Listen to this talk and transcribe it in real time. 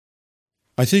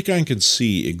I think I can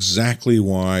see exactly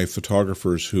why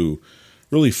photographers who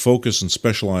really focus and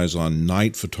specialize on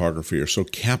night photography are so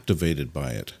captivated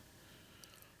by it.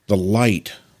 The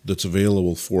light that's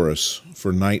available for us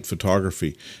for night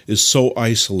photography is so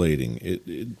isolating.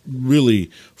 It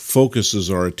really focuses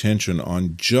our attention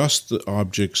on just the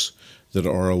objects that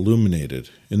are illuminated.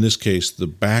 In this case, the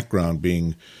background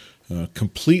being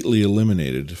completely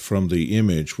eliminated from the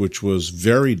image, which was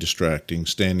very distracting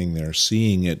standing there,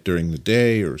 seeing it during the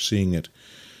day or seeing it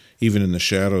even in the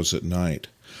shadows at night.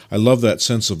 I love that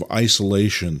sense of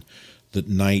isolation that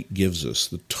night gives us,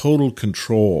 the total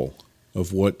control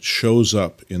of what shows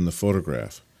up in the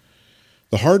photograph.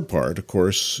 The hard part, of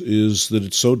course, is that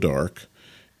it's so dark,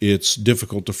 it's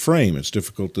difficult to frame, it's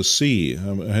difficult to see.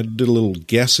 I did a little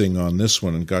guessing on this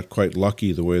one and got quite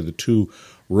lucky the way the two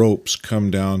ropes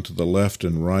come down to the left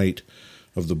and right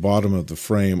of the bottom of the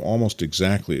frame almost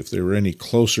exactly. If they were any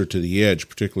closer to the edge,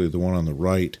 particularly the one on the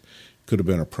right, could have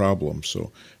been a problem.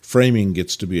 So framing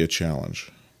gets to be a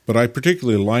challenge. But I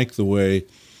particularly like the way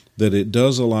that it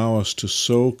does allow us to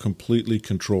so completely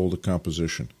control the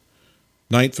composition.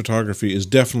 Night photography is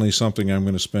definitely something I'm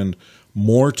going to spend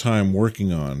more time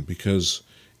working on because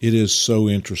it is so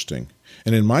interesting.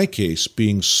 And in my case,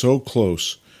 being so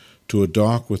close to a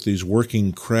dock with these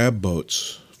working crab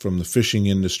boats from the fishing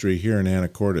industry here in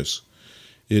Anacortes,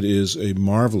 it is a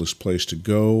marvelous place to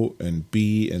go and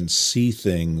be and see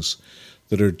things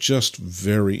that are just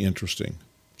very interesting.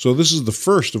 So this is the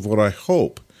first of what I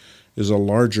hope is a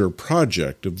larger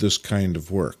project of this kind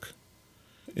of work.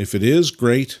 If it is,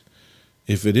 great.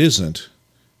 If it isn't,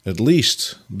 at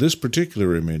least this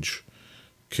particular image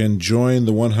can join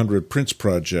the 100 Prints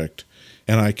Project,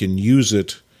 and I can use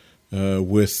it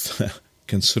with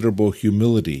considerable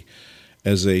humility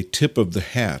as a tip of the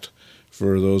hat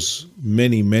for those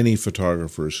many, many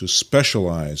photographers who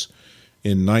specialize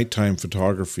in nighttime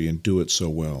photography and do it so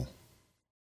well.